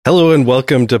Hello and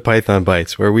welcome to Python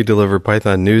Bytes, where we deliver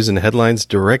Python news and headlines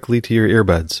directly to your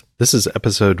earbuds. This is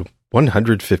episode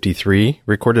 153,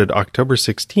 recorded October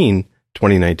 16,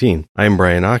 2019. I'm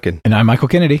Brian Ocken. And I'm Michael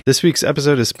Kennedy. This week's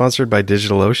episode is sponsored by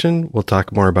DigitalOcean. We'll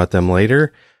talk more about them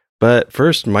later. But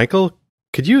first, Michael,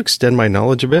 could you extend my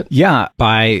knowledge a bit? Yeah,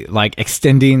 by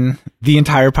extending the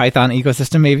entire Python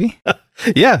ecosystem, maybe?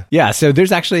 Yeah. Yeah, so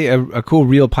there's actually a cool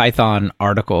Real Python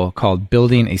article called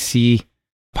Building a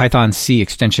Python C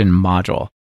Extension Module.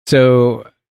 So,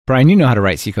 Brian, you know how to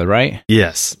write C code, right?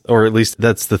 Yes, or at least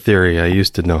that's the theory. I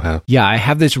used to know how. Yeah, I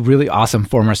have this really awesome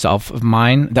former self of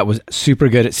mine that was super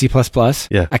good at C++.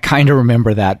 Yeah. I kind of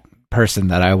remember that person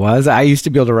that I was. I used to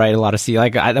be able to write a lot of C.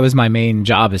 That was my main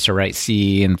job, is to write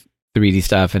C and 3D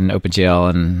stuff and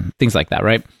OpenGL and things like that,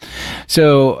 right?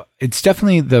 So it's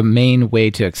definitely the main way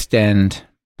to extend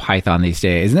Python these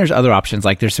days. And there's other options,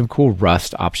 there's some cool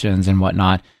Rust options and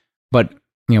whatnot. But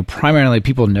primarily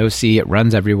people know C. It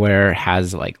runs everywhere,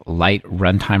 has light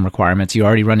runtime requirements. You're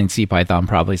already running CPython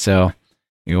probably, so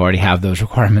you already have those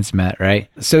requirements met, right?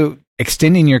 So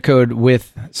extending your code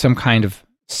with some kind of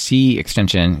C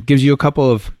extension gives you a couple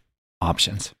of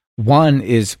options. One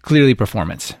is clearly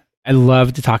performance. I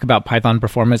love to talk about Python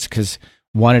performance because,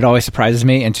 one, it always surprises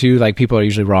me, and two, people are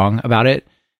usually wrong about it.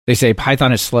 They say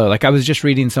Python is slow. I was just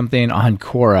reading something on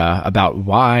Quora about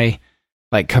why,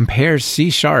 compares C#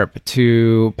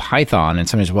 to Python, and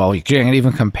somebody's, well, you can't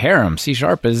even compare them. C#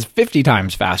 is 50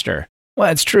 times faster. Well,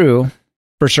 that's true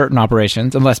for certain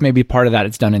operations, unless maybe part of that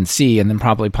it's done in C, and then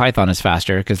probably Python is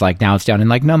faster because now it's down in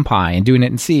NumPy and doing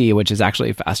it in C, which is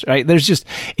actually faster, right?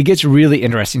 It gets really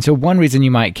interesting. So one reason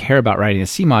you might care about writing a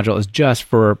C module is just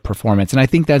for performance. And I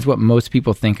think that's what most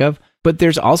people think of. But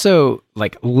there's also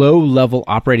low-level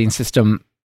operating system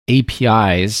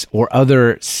APIs or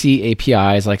other C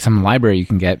APIs, some library you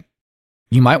can get,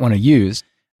 you might want to use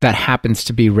that happens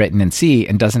to be written in C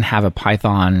and doesn't have a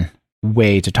Python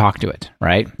way to talk to it,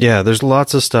 right? Yeah, there's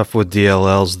lots of stuff with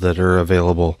DLLs that are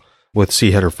available with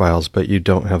C header files, but you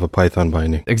don't have a Python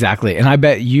binding. Exactly. And I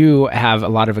bet you have a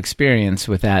lot of experience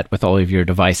with that with all of your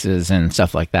devices and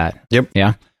stuff like that. Yep.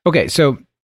 Yeah. Okay, so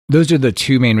those are the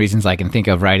two main reasons I can think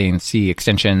of writing C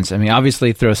extensions. I mean,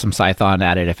 obviously throw some Python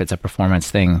at it if it's a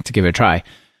performance thing to give it a try.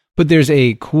 But there's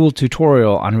a cool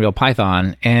tutorial on Real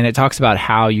Python, and it talks about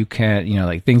how you can,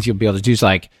 things you'll be able to do is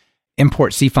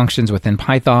import C functions within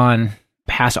Python,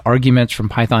 pass arguments from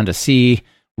Python to C,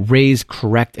 raise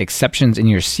correct exceptions in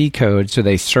your C code so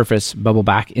they bubble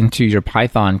back into your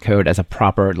Python code as a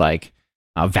proper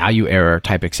value error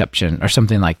type exception or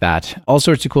something like that. All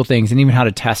sorts of cool things, and even how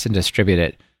to test and distribute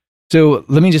it. So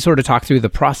let me just sort of talk through the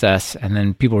process, and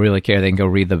then people really care, they can go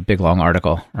read the big long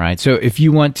article, right? So if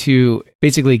you want to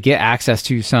basically get access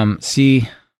to some C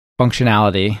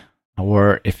functionality,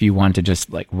 or if you want to just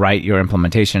write your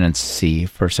implementation in C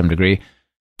for some degree,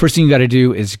 first thing you got to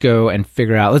do is go and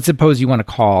figure out, let's suppose you want to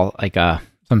call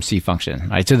some C function,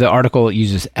 right? So the article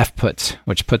uses fputs,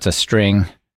 which puts a string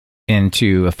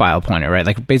into a file pointer,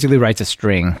 right? Basically writes a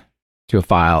string to a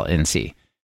file in C.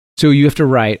 So you have to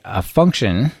write a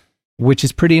function, which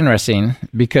is pretty interesting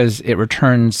because it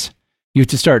returns, you have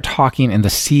to start talking in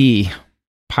the C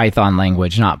Python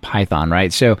language, not Python,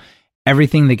 right? So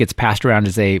everything that gets passed around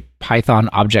is a Python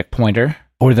object pointer,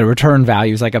 or the return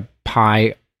value is a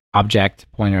Py object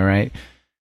pointer, right?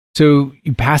 So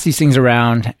you pass these things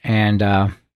around,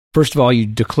 and first of all, you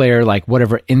declare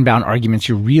whatever inbound arguments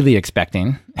you're really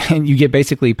expecting, and you get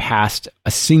basically passed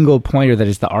a single pointer that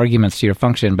is the arguments to your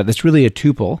function, but that's really a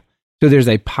tuple. So there's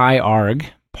a pyarg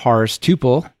parse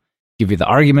tuple, give you the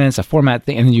arguments, a format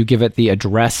thing, and then you give it the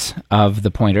address of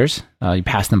the pointers. You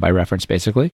pass them by reference,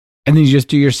 basically. And then you just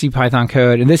do your CPython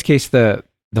code. In this case, the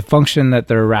function that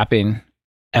they're wrapping,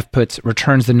 fputs,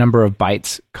 returns the number of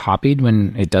bytes copied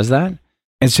when it does that.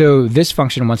 And so this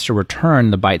function wants to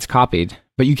return the bytes copied,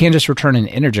 but you can't just return an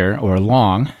integer or a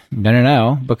long.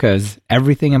 No, because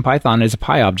everything in Python is a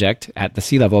Py object at the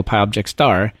C level, Py object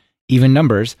star, even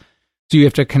numbers. So you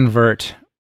have to convert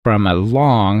from a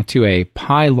long to a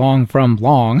Py long from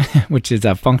long, which is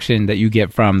a function that you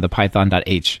get from the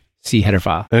python.h C header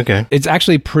file. Okay. It's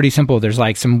actually pretty simple. There's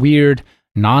some weird,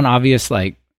 non-obvious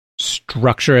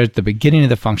structure at the beginning of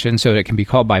the function so it can be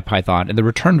called by Python. And the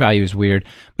return value is weird,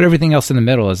 but everything else in the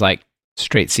middle is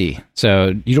straight C.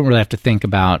 So you don't really have to think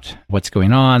about what's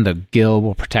going on. The GIL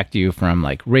will protect you from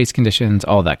race conditions,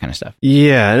 all that kind of stuff.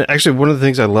 Yeah. And actually, one of the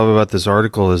things I love about this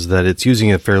article is that it's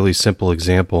using a fairly simple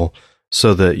example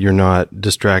so that you're not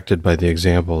distracted by the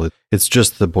example. It's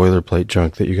just the boilerplate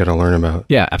junk that you got to learn about.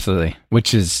 Yeah, absolutely.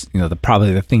 Which is,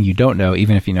 probably the thing you don't know,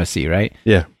 even if you know C, right?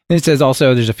 Yeah. And it says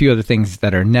also there's a few other things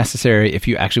that are necessary if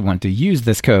you actually want to use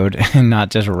this code and not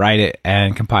just write it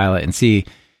and compile it in C,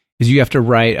 is you have to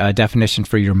write a definition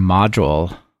for your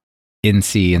module in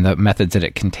C and the methods that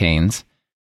it contains.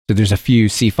 So there's a few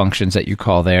C functions that you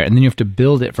call there, and then you have to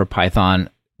build it for Python,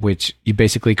 which you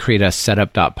basically create a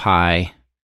setup.py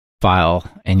file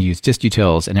and use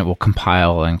distutils, and it will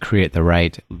compile and create the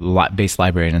right base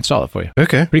library and install it for you.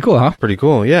 Okay. Pretty cool, huh? Pretty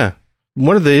cool, yeah.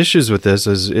 One of the issues with this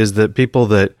is that people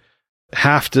that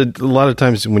have to, a lot of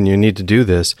times when you need to do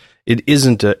this, it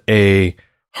isn't a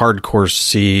hardcore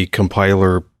C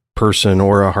compiler person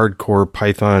or a hardcore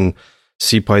Python,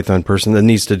 CPython person that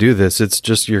needs to do this. It's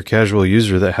just your casual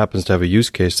user that happens to have a use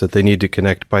case that they need to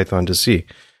connect Python to C.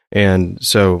 And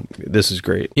so this is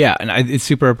great. Yeah, and it's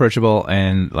super approachable.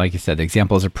 And like you said, the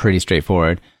examples are pretty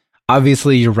straightforward.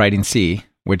 Obviously, you're writing C,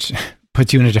 which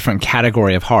puts you in a different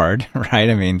category of hard, right?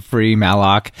 I mean, free,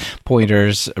 malloc,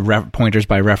 pointers, pointers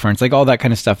by reference, like all that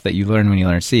kind of stuff that you learn when you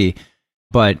learn C.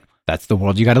 But that's the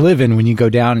world you got to live in when you go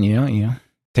down, you know,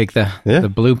 take the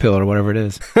blue pill or whatever it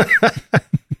is.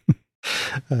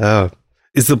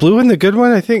 Is the blue one the good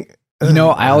one? I think.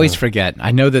 I always forget.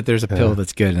 I know that there's a pill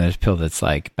that's good and there's a pill that's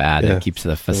like bad and keeps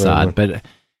the facade. But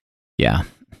yeah,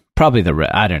 probably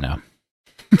I don't know.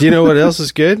 Do you know what else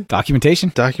is good? Documentation?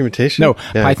 Documentation? No,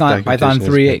 yeah, Python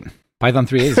 3.8. Python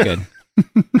 3.8 is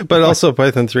good. But also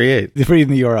Python 3.8.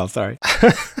 Reading the URL, sorry.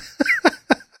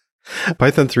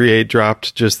 Python 3.8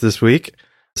 dropped just this week.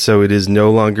 So it is no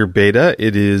longer beta.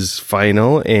 It is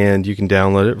final, and you can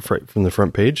download it right from the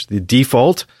front page. The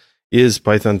default is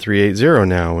Python 3.8.0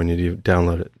 now when you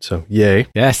download it. So yay.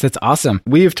 Yes, that's awesome.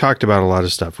 We've talked about a lot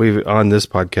of stuff. On this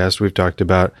podcast, we've talked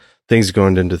about things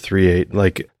going into 3.8,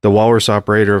 like the walrus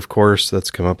operator, of course, that's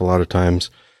come up a lot of times.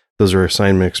 Those are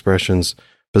assignment expressions,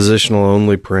 positional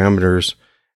only parameters,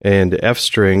 and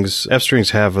f-strings. F-strings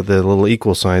have the little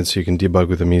equal sign so you can debug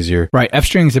with them easier. Right.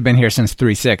 F-strings have been here since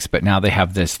 3.6, but now they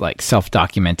have this like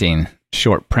self-documenting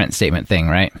short print statement thing,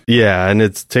 right? Yeah, and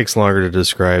it takes longer to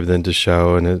describe than to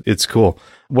show, and it's cool.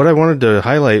 What I wanted to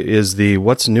highlight is the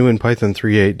What's New in Python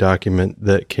 3.8 document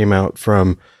that came out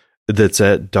that's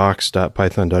at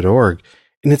docs.python.org,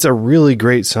 and it's a really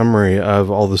great summary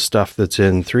of all the stuff that's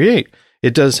in 3.8.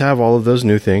 It does have all of those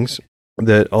new things,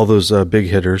 all those big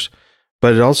hitters,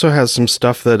 but it also has some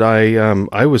stuff that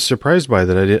I was surprised by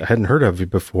that I hadn't heard of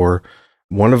before.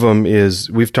 One of them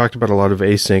is, we've talked about a lot of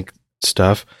async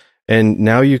stuff, and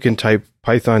now you can type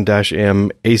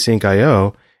python-m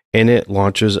async.io, and it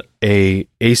launches a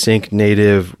async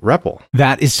native REPL.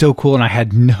 That is so cool, and I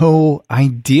had no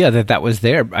idea that was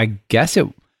there. I guess it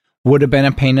would have been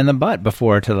a pain in the butt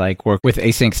before to like work with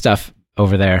async stuff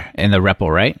over there in the REPL,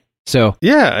 right? So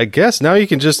yeah, I guess now you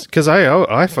can just, because I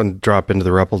often drop into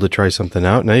the REPL to try something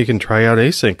out. Now you can try out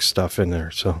async stuff in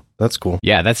there, so that's cool.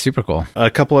 Yeah, that's super cool.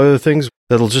 A couple other things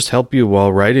that'll just help you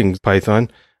while writing Python.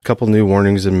 A couple new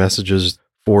warnings and messages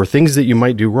for things that you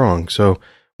might do wrong. So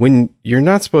when you're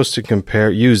not supposed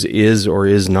to use is or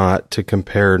is not to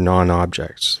compare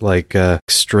non-objects like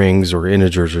strings or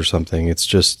integers or something. It's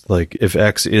just like if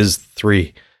X is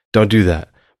 3, don't do that.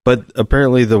 But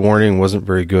apparently the warning wasn't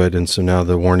very good, and so now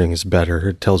the warning is better.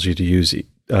 It tells you to use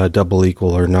double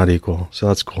equal or not equal, so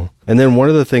that's cool. And then one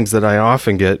of the things that I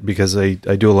often get, because I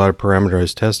do a lot of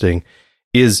parameterized testing,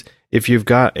 is if you've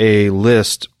got a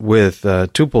list with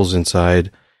tuples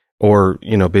inside, or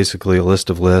basically a list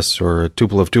of lists or a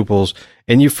tuple of tuples,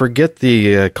 and you forget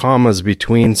the commas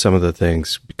between some of the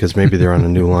things because maybe they're on a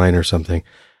new line or something.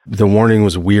 The warning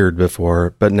was weird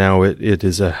before, but now it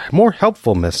is a more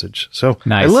helpful message. So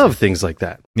nice. I love things like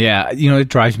that. Yeah, it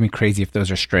drives me crazy if those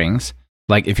are strings.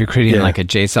 Like if you're creating like a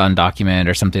JSON document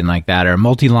or something like that, or a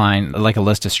multi-line, like a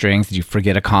list of strings, did you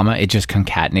forget a comma? It just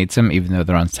concatenates them even though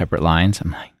they're on separate lines.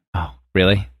 I'm like, oh,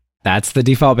 really? That's the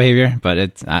default behavior,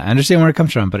 but I understand where it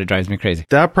comes from, but it drives me crazy.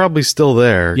 That probably still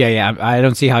there. Yeah. I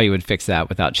don't see how you would fix that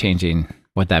without changing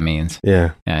what that means.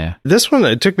 Yeah. This one,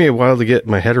 it took me a while to get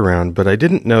my head around, but I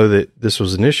didn't know that this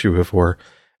was an issue before.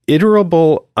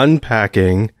 Iterable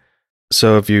unpacking.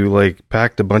 So if you like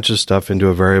packed a bunch of stuff into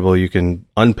a variable, you can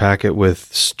unpack it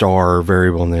with star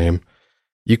variable name.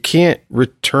 You can't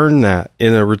return that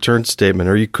in a return statement,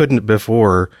 or you couldn't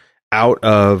before out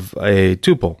of a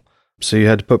tuple. So you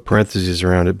had to put parentheses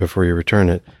around it before you return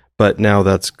it. But now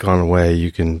that's gone away.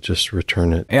 You can just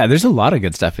return it. Yeah, there's a lot of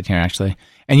good stuff in here, actually.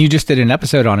 And you just did an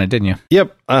episode on it, didn't you?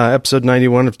 Yep. Episode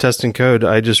 91 of Testing Code.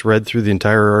 I just read through the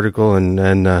entire article,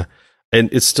 and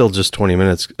it's still just 20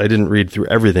 minutes. I didn't read through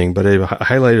everything, but I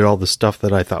highlighted all the stuff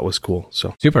that I thought was cool.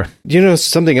 So super.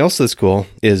 Something else that's cool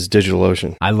is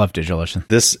DigitalOcean. I love DigitalOcean.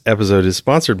 This episode is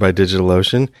sponsored by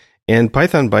DigitalOcean. And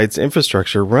Python Bytes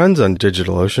infrastructure runs on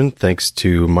DigitalOcean, thanks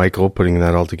to Michael putting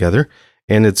that all together.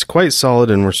 And it's quite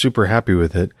solid, and we're super happy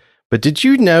with it. But did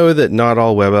you know that not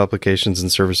all web applications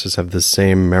and services have the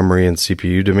same memory and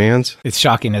CPU demands? It's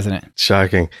shocking, isn't it?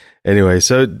 Shocking. Anyway,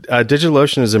 so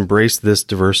DigitalOcean has embraced this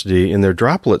diversity in their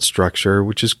droplet structure,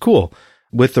 which is cool,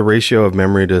 with the ratio of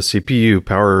memory to CPU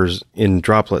powers in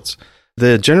droplets.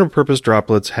 The general purpose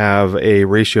droplets have a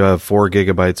ratio of 4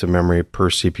 gigabytes of memory per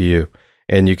CPU,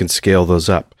 and you can scale those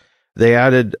up. They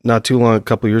added not too long, a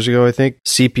couple years ago, I think,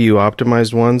 CPU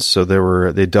optimized ones. So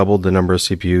they doubled the number of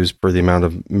CPUs for the amount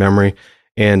of memory.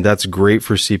 And that's great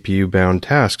for CPU bound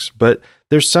tasks. But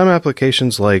there's some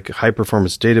applications like high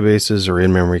performance databases or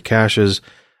in-memory caches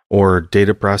or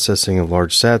data processing of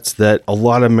large sets that a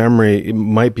lot of memory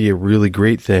might be a really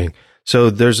great thing. So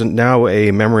there's now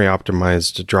a memory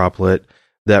optimized droplet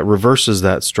that reverses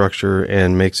that structure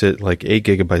and makes it like 8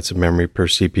 gigabytes of memory per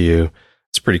CPU.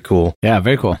 It's pretty cool. Yeah,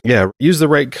 very cool. Yeah, use the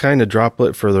right kind of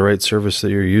droplet for the right service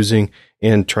that you're using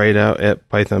and try it out at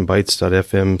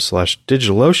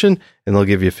pythonbytes.fm/DigitalOcean, and they'll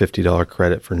give you a $50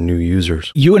 credit for new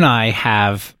users. You and I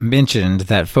have mentioned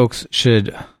that folks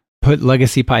should put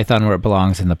legacy Python where it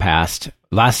belongs in the past.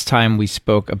 Last time we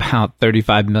spoke about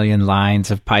 35 million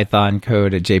lines of Python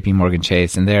code at JP Morgan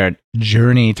Chase and their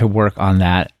journey to work on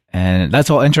that. And that's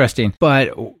all interesting.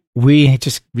 But we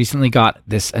just recently got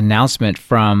this announcement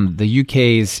from the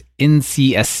UK's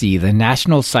NCSC, the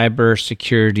National Cyber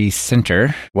Security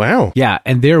Centre. Wow. Yeah,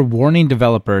 and they're warning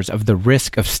developers of the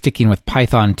risk of sticking with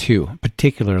Python 2,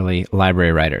 particularly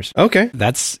library writers. Okay.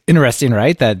 That's interesting,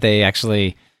 right? That they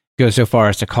actually go so far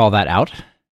as to call that out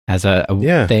as a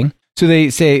thing. So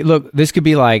they say, look, this could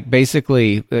be like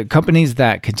basically companies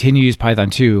that continue to use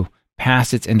Python 2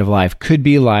 past its end of life could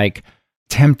be like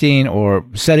tempting or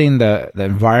setting the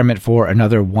environment for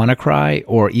another WannaCry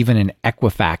or even an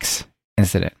Equifax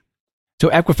incident. So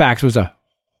Equifax was a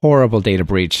horrible data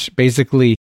breach.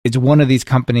 Basically, it's one of these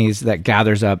companies that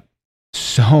gathers up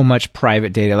so much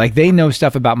private data. Like they know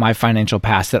stuff about my financial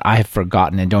past that I have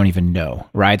forgotten and don't even know,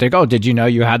 right? They're like, oh, did you know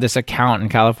you had this account in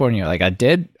California? Like I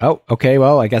did? Oh, okay,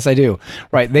 well, I guess I do.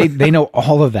 Right, they know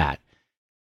all of that.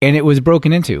 And it was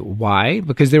broken into. Why?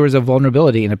 Because there was a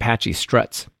vulnerability in Apache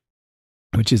Struts,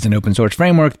 which is an open source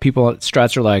framework. People at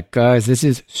Struts are like, guys, this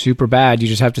is super bad. You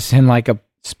just have to send like a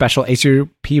special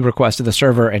HTTP request to the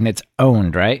server and it's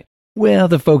owned, right? Well,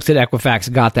 the folks at Equifax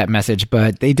got that message,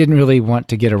 but they didn't really want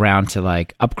to get around to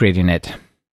like upgrading it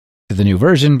to the new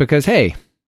version because, hey,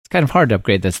 it's kind of hard to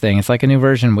upgrade this thing. It's like a new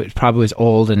version, which probably was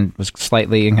old and was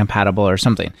slightly incompatible or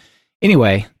something.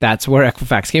 Anyway, that's where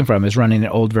Equifax came from, is running an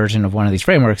old version of one of these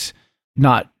frameworks,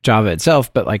 not Java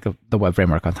itself, but like the web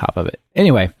framework on top of it.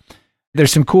 Anyway,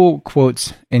 there's some cool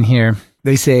quotes in here.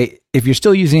 They say, if you're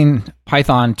still using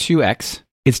Python 2x,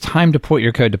 it's time to port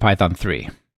your code to Python 3.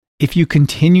 If you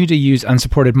continue to use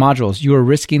unsupported modules, you are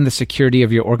risking the security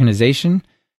of your organization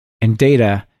and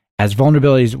data, as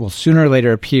vulnerabilities will sooner or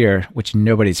later appear, which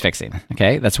nobody's fixing.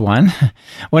 Okay, that's one.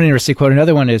 One interesting quote.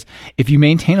 Another one is, if you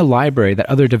maintain a library that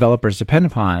other developers depend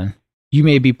upon, you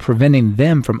may be preventing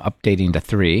them from updating to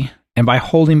 3. And by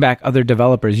holding back other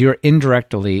developers, you're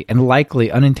indirectly and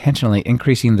likely unintentionally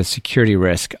increasing the security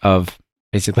risk of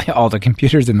basically all the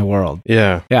computers in the world.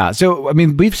 Yeah. Yeah. So, I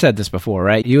mean, we've said this before,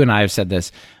 right? You and I have said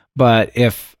this. But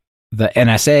if the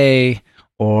NSA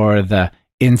or the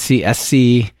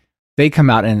NCSC, they come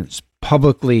out and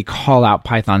publicly call out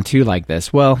Python 2 like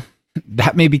this, well,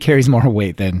 that maybe carries more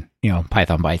weight than,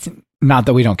 Python Bytes. Not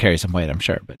that we don't carry some weight, I'm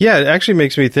sure. But yeah, it actually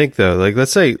makes me think though, like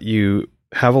let's say you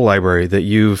have a library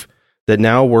that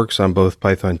now works on both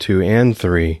Python 2 and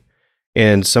 3,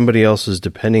 and somebody else is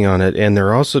depending on it, and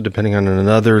they're also depending on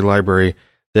another library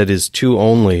that is 2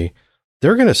 only.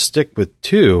 They're going to stick with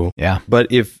 2. Yeah.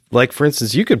 But if, like, for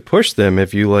instance, you could push them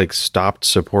if you, like, stopped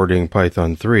supporting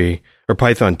Python 3 or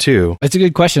Python 2. That's a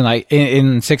good question. Like,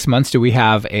 in 6 months, do we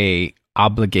have a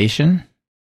obligation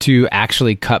to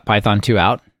actually cut Python 2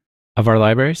 out of our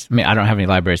libraries? I mean, I don't have any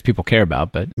libraries people care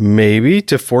about, but maybe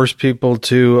to force people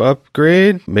to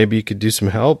upgrade. Maybe you could do some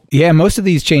help. Yeah, most of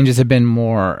these changes have been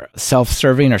more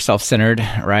self-serving or self-centered,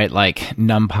 right? Like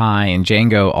NumPy and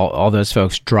Django, all those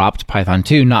folks dropped Python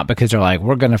 2, not because they're like,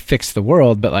 we're going to fix the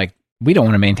world, but like, we don't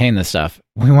want to maintain this stuff.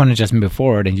 We want to just move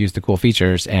forward and use the cool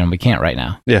features, and we can't right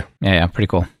now. Yeah. Yeah, pretty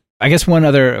cool. I guess one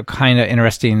other kind of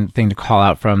interesting thing to call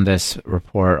out from this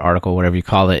report, article, whatever you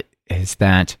call it, is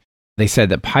that they said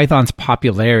that Python's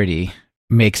popularity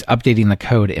makes updating the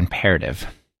code imperative,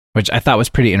 which I thought was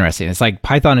pretty interesting. It's like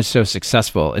Python is so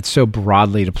successful. It's so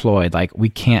broadly deployed. Like we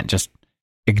can't just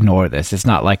ignore this. It's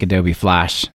not like Adobe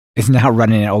Flash. It's now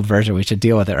running an old version. We should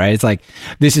deal with it, right? It's like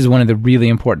this is one of the really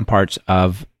important parts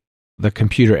of the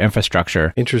computer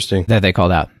infrastructure Interesting. that they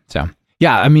called out. So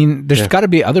yeah, I mean, there's got to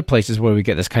be other places where we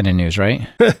get this kind of news, right?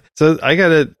 So I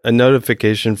got a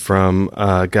notification from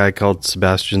a guy called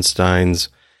Sebastian Steins,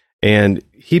 and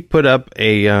he put up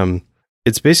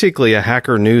it's basically a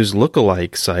Hacker News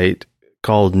lookalike site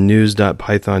called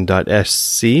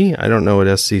news.python.sc. I don't know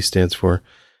what SC stands for.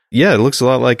 Yeah, it looks a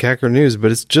lot like Hacker News,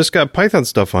 but it's just got Python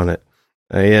stuff on it.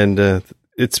 And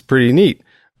it's pretty neat.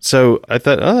 So I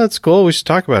thought, oh, that's cool. We should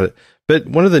talk about it. But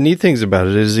one of the neat things about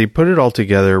it is he put it all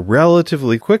together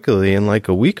relatively quickly in like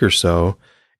a week or so.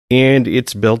 And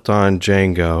it's built on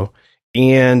Django.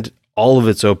 And all of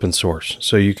it's open source.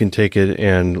 So you can take it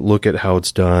and look at how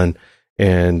it's done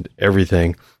and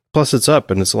everything. Plus it's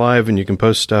up and it's live and you can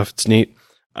post stuff. It's neat.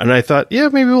 And I thought, yeah,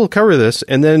 maybe we'll cover this.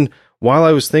 And then while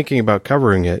I was thinking about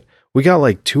covering it, we got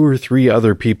like 2 or 3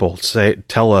 other people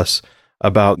tell us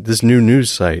about this new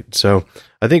news site. So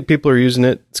I think people are using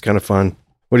it. It's kind of fun.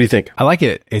 What do you think? I like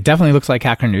it. It definitely looks like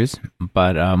Hacker News,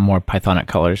 but more Pythonic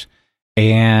colors.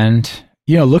 And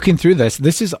looking through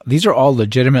these are all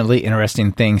legitimately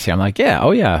interesting things here. I'm like, yeah,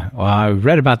 oh yeah. Well, I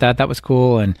read about that. That was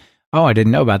cool. And oh, I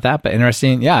didn't know about that, but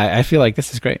interesting. Yeah, I feel like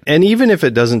this is great. And even if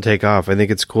it doesn't take off, I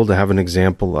think it's cool to have an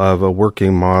example of a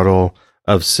working model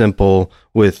of simple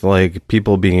with like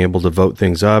people being able to vote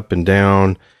things up and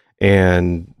down.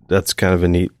 And that's kind of a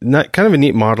neat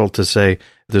model to say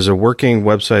there's a working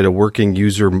website, a working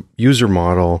user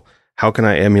model. How can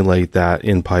I emulate that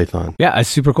in Python? Yeah, it's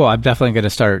super cool. I'm definitely going to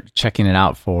start checking it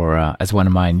out for as one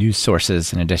of my news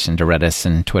sources in addition to Redis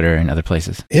and Twitter and other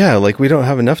places. Yeah, like we don't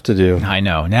have enough to do. I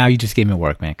know. Now you just gave me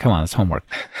work, man. Come on, it's homework.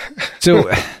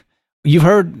 So you've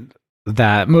heard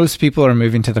that most people are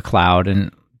moving to the cloud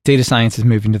and data science is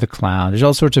moving to the cloud. There's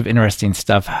all sorts of interesting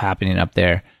stuff happening up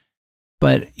there.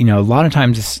 But, a lot of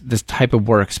times this type of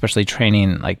work, especially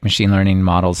training like machine learning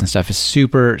models and stuff, is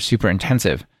super, super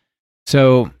intensive.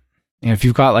 So if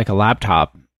you've got like a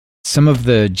laptop, some of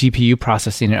the GPU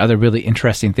processing and other really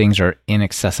interesting things are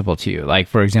inaccessible to you. Like,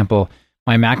 for example,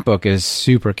 my MacBook is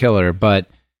super killer, but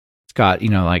it's got,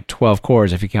 like 12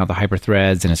 cores if you count the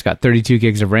hyperthreads, and it's got 32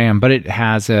 gigs of RAM, but it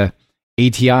has a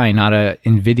ATI, not a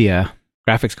NVIDIA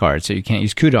graphics card. So you can't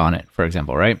use CUDA on it, for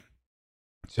example, right?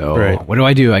 So What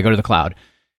do? I go to the cloud.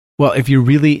 Well, if you're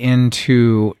really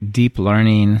into deep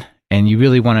learning and you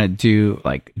really want to do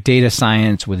like data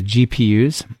science with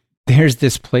GPUs, there's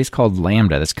this place called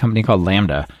Lambda, this company called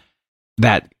Lambda,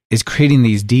 that is creating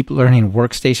these deep learning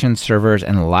workstation servers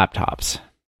and laptops.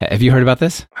 Have you heard about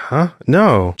this? Huh?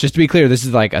 No. Just to be clear, this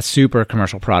is like a super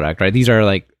commercial product, right? These are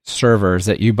like servers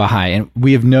that you buy, and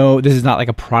this is not like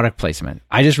a product placement.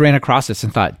 I just ran across this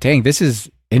and thought, dang, this is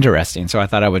interesting. So I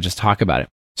thought I would just talk about it.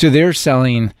 So they're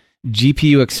selling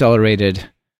GPU accelerated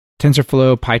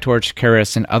TensorFlow, PyTorch,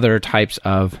 Keras, and other types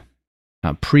of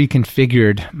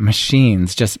pre-configured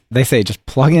machines. They say just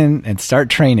plug in and start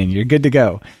training. You're good to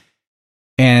go.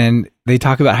 And they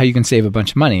talk about how you can save a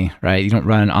bunch of money, right? You don't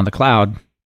run on the cloud.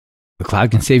 The cloud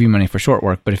can save you money for short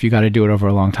work, but if you got to do it over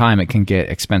a long time, it can get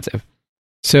expensive.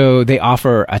 So they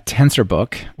offer a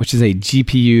TensorBook, which is a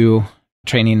GPU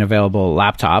training available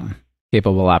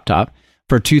capable laptop,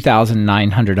 for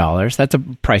 $2,900. That's a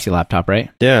pricey laptop, right?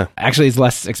 Yeah. Actually, it's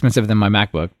less expensive than my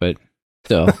MacBook, but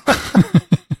still.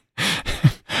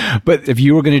 But if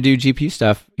you were going to do GPU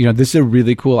stuff, this is a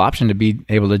really cool option to be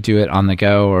able to do it on the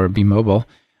go or be mobile.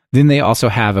 Then they also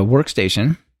have a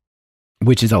workstation,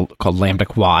 which is called Lambda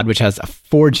Quad, which has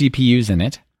 4 GPUs in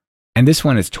it. And this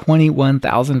one is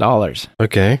 $21,000.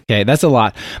 Okay, that's a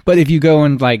lot. But if you go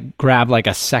and like grab like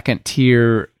a second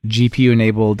tier GPU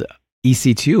enabled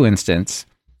EC2 instance,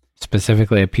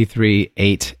 specifically a P3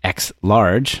 8X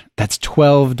large, that's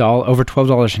over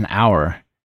 $12 an hour,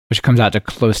 which comes out to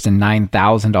close to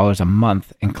 $9,000 a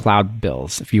month in cloud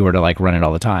bills if you were to like run it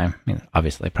all the time. I mean,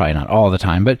 obviously, probably not all the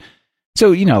time, but so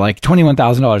like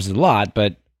 $21,000 is a lot,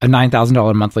 but a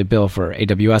 $9,000 monthly bill for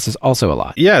AWS is also a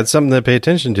lot. Yeah, it's something to pay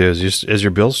attention to as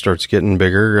your bill starts getting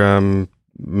bigger.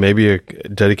 Maybe a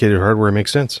dedicated hardware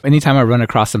makes sense. Anytime I run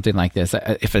across something like this,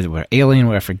 if it were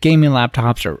Alienware for gaming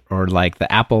laptops or like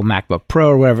the Apple MacBook Pro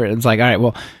or whatever, it's like, all right,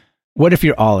 well, what if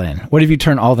you're all in? What if you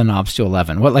turn all the knobs to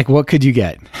 11? What could you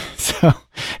get? So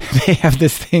they have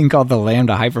this thing called the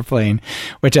Lambda Hyperplane,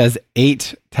 which has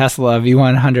 8 Tesla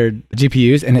V100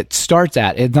 GPUs, and it's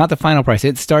not the final price.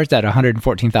 It starts at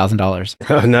 $114,000.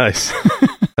 Oh, nice.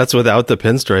 That's without the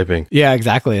pinstriping. Yeah,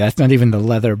 exactly. That's not even the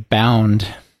leather bound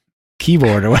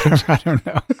keyboard or whatever. I don't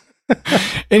know.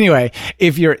 Anyway,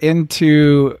 if you're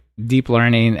into deep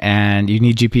learning and you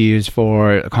need GPUs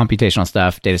for computational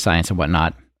stuff, data science and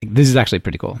whatnot, This is actually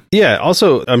pretty cool. Yeah.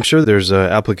 Also, I'm sure there's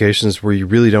applications where you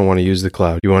really don't want to use the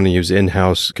cloud. You want to use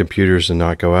in-house computers and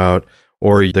not go out,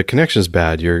 or the connection's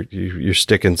bad. You're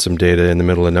sticking some data in the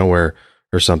middle of nowhere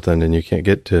or something, and you can't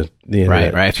get to the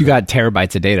internet. Right. If you got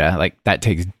terabytes of data, like that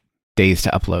takes days to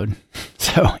upload.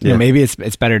 So maybe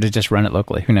it's better to just run it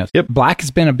locally. Who knows? Yep. Black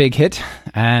has been a big hit,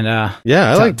 and I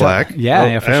like Black.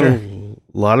 Yeah, for sure.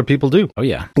 A lot of people do. Oh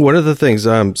yeah. One of the things,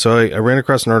 so I ran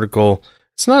across an article.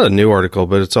 It's not a new article,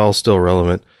 but it's all still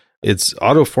relevant. It's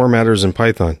auto formatters in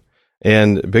Python,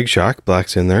 and big shock,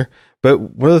 Black's in there. But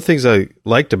one of the things I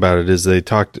liked about it is they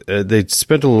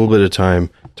spent a little bit of time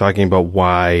talking about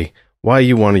why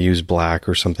you want to use Black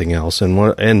or something else,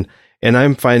 and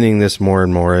I'm finding this more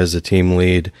and more as a team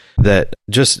lead that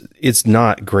just it's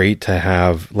not great to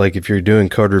have, like, if you're doing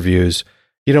code reviews,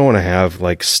 you don't want to have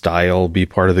like style be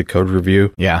part of the code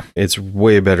review. Yeah. It's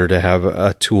way better to have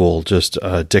a tool just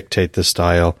dictate the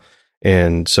style.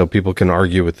 And so people can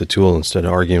argue with the tool instead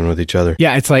of arguing with each other.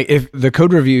 Yeah, it's like if the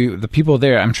code review, the people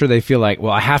there, I'm sure they feel like,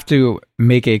 well, I have to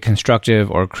make a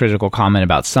constructive or critical comment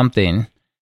about something.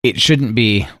 It shouldn't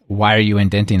be, why are you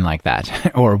indenting like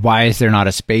that? Or why is there not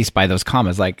a space by those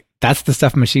commas? Like, that's the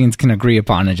stuff machines can agree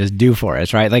upon and just do for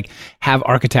us, right? Like, have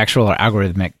architectural or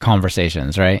algorithmic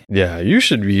conversations, right? Yeah, you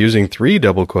should be using 3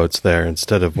 double quotes there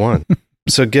instead of 1.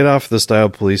 So get off the style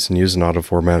police and use an auto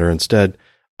formatter instead.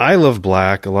 I love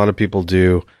Black. A lot of people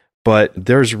do, but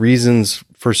there's reasons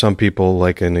for some people,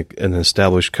 like an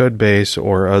established code base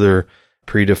or other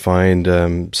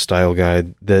predefined style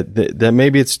guide, that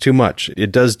maybe it's too much.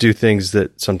 It does do things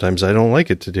that sometimes I don't like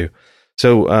it to do.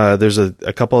 So there's a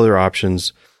couple other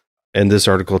options, and this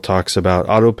article talks about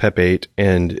AutoPep8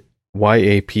 and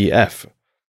YAPF.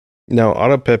 Now,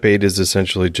 AutoPep8 is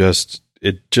essentially just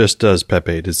does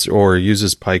PEP8, or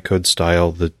uses PyCode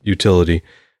style, the utility,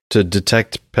 to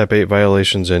detect PEP8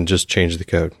 violations and just change the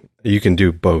code. You can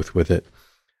do both with it.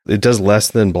 It does less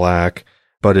than Black,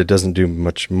 but it doesn't do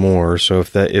much more. So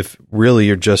if really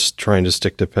you're just trying to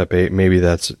stick to PEP8, maybe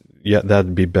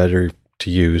that'd be better to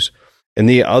use. And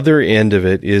the other end of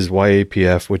it is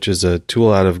YAPF, which is a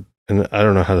tool out of, and I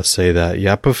don't know how to say that,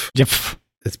 YAPF? Yep.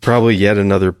 It's probably yet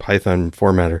another Python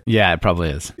formatter. Yeah, it probably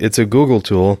is. It's a Google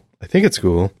tool. I think it's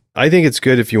Google. I think it's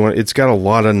good if you want. It's got a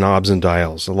lot of knobs and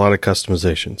dials, a lot of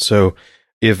customization. So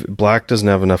if Black doesn't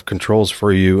have enough controls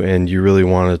for you and you really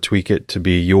want to tweak it to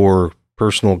be your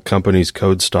personal company's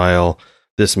code style,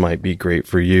 this might be great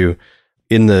for you.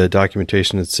 In the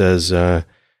documentation, it says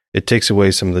it takes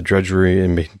away some of the drudgery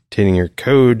in maintaining your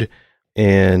code.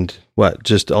 And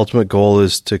just ultimate goal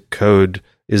is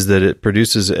that it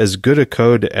produces as good a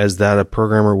code as that a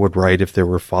programmer would write if they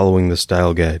were following the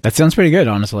style guide. That sounds pretty good,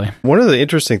 honestly. One of the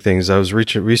interesting things, I was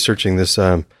researching this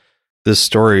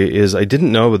story, is I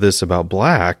didn't know this about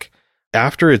Black.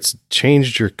 After it's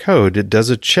changed your code, it does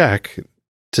a check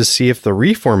to see if the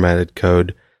reformatted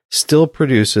code still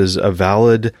produces a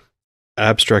valid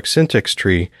abstract syntax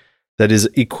tree that is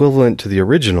equivalent to the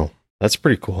original. That's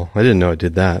pretty cool. I didn't know it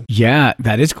did that. Yeah,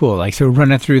 that is cool. Like, so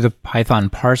run it through the Python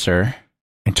parser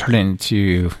and turn it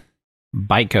into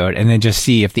bytecode and then just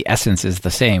see if the essence is the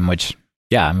same, which,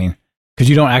 yeah, I mean, because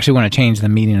you don't actually want to change the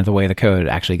meaning of the way the code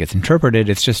actually gets interpreted.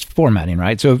 It's just formatting,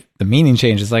 right? So if the meaning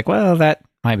changes, like, well, that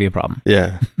might be a problem.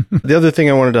 Yeah. The other thing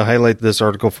I wanted to highlight this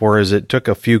article for is it took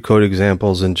a few code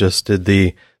examples and just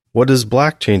did what does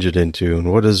Black change it into,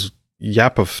 and what does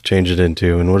YAPF change it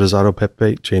into, and what does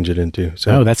AutoPep8 change it into?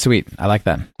 So, that's sweet. I like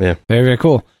that. Yeah. Very, very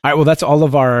cool. All right, well, that's all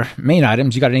of our main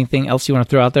items. You got anything else you want to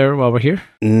throw out there while we're here?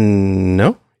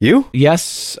 No. You?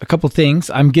 Yes, a couple things.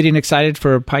 I'm getting excited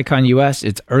for PyCon US.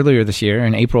 It's earlier this year,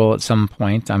 in April at some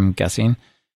point, I'm guessing.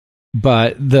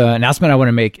 But the announcement I want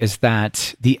to make is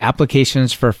that the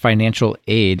applications for financial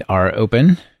aid are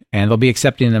open, and they'll be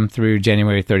accepting them through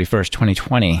January 31st,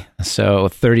 2020. So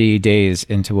 30 days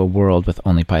into a world with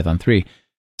only Python 3.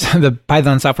 So the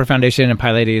Python Software Foundation and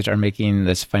PyLadies are making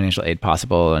this financial aid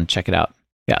possible, and check it out.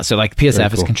 Yeah, so like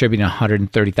PSF is contributing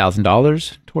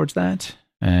 $130,000 towards that.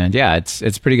 And yeah,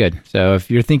 it's pretty good. So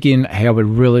if you're thinking, hey, I would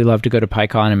really love to go to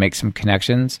PyCon and make some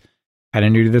connections, kind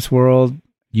of new to this world,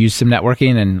 use some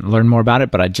networking and learn more about it,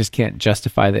 but I just can't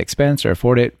justify the expense or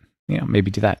afford it,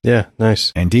 maybe do that. Yeah,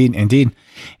 nice. Indeed.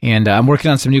 And I'm working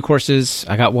on some new courses.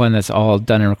 I got one that's all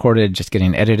done and recorded, just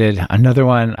getting edited. Another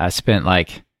one, I spent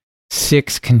like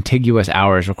 6 contiguous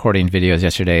hours recording videos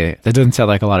yesterday. That doesn't sound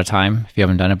like a lot of time if you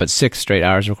haven't done it, but 6 straight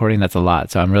hours recording, that's a lot.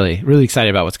 So I'm really, really excited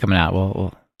about what's coming out.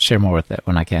 We'll share more with it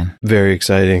when I can. Very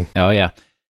exciting. Oh, yeah.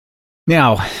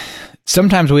 Now,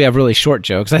 sometimes we have really short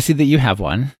jokes. I see that you have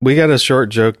one. We got a short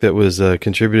joke that was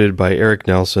contributed by Eric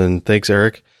Nelson. Thanks,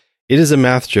 Eric. It is a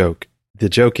math joke. The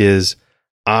joke is,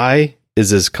 I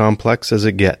is as complex as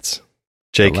it gets.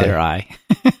 JK. The letter I.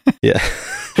 Yeah.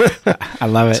 I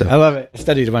love it. I love it. I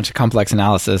studied a bunch of complex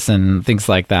analysis and things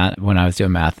like that when I was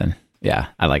doing math, and yeah,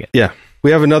 I like it. Yeah.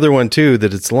 We have another one too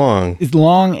that it's long. It's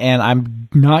long, and I'm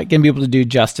not going to be able to do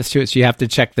justice to it, so you have to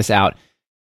check this out.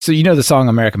 So you know the song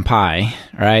American Pie,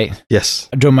 right? Yes.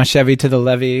 I drove my Chevy to the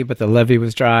levee, but the levee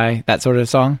was dry. That sort of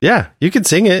song? Yeah, you can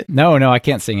sing it. No, I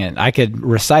can't sing it. I could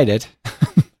recite it.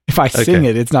 If I sing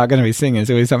it, it's not going to be singing. It's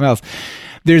going to be something else.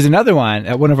 There's another one.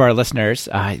 One of our listeners,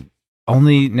 I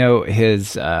only know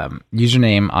his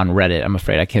username on Reddit. I'm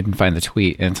afraid I couldn't find the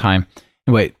tweet in time.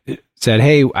 Anyway, said,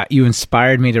 hey, you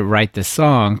inspired me to write this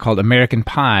song called American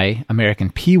Pie, American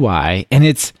PY, and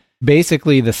it's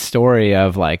basically the story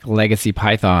of like Legacy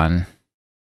Python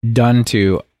done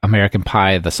to American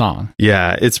Pie, the song.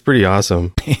 Yeah, it's pretty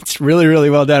awesome. It's really,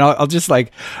 really well done. I'll just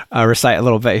like recite a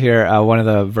little bit here. One of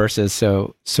the verses.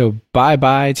 So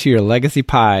bye-bye to your legacy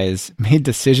pies. Made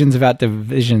decisions about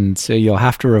division, so you'll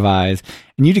have to revise.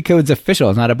 And Unicode's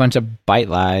official, not a bunch of byte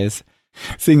lies.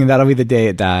 Singing That'll Be the Day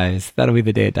It Dies. That'll be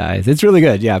the day it dies. It's really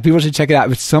good. Yeah, people should check it out.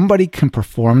 If somebody can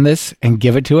perform this and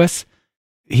give it to us,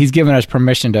 he's given us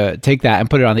permission to take that and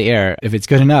put it on the air. If it's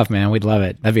good enough, man, we'd love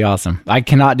it. That'd be awesome. I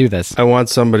cannot do this. I want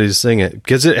somebody to sing it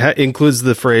because it includes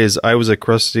the phrase, I was a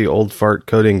crusty old fart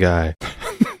coding guy.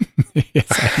 Yes,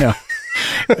 I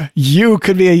know. You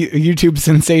could be a YouTube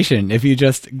sensation if you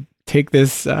just take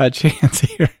this chance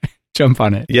here. Jump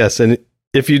on it. Yes, and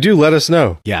if you do, let us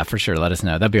know. Yeah, for sure. Let us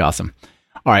know. That'd be awesome.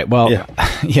 All right. Well,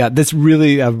 yeah, that's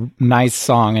really a nice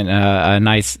song and a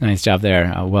nice job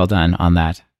there. Well done on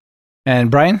that.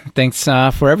 And Brian, thanks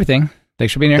for everything.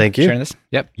 Thanks for being here. Thank you. Sharing this.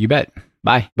 Yep, you bet.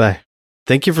 Bye. Bye.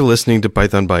 Thank you for listening to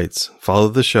Python Bytes. Follow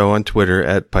the show on Twitter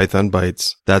at Python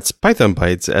Bytes. That's Python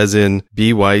Bytes as in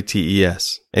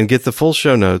BYTES. And get the full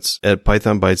show notes at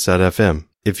pythonbytes.fm.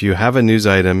 If you have a news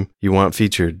item you want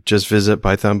featured, just visit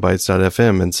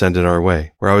pythonbytes.fm and send it our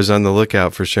way. We're always on the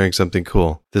lookout for sharing something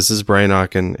cool. This is Brian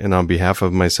Ocken, and on behalf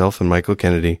of myself and Michael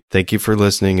Kennedy, thank you for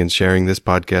listening and sharing this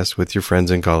podcast with your friends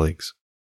and colleagues.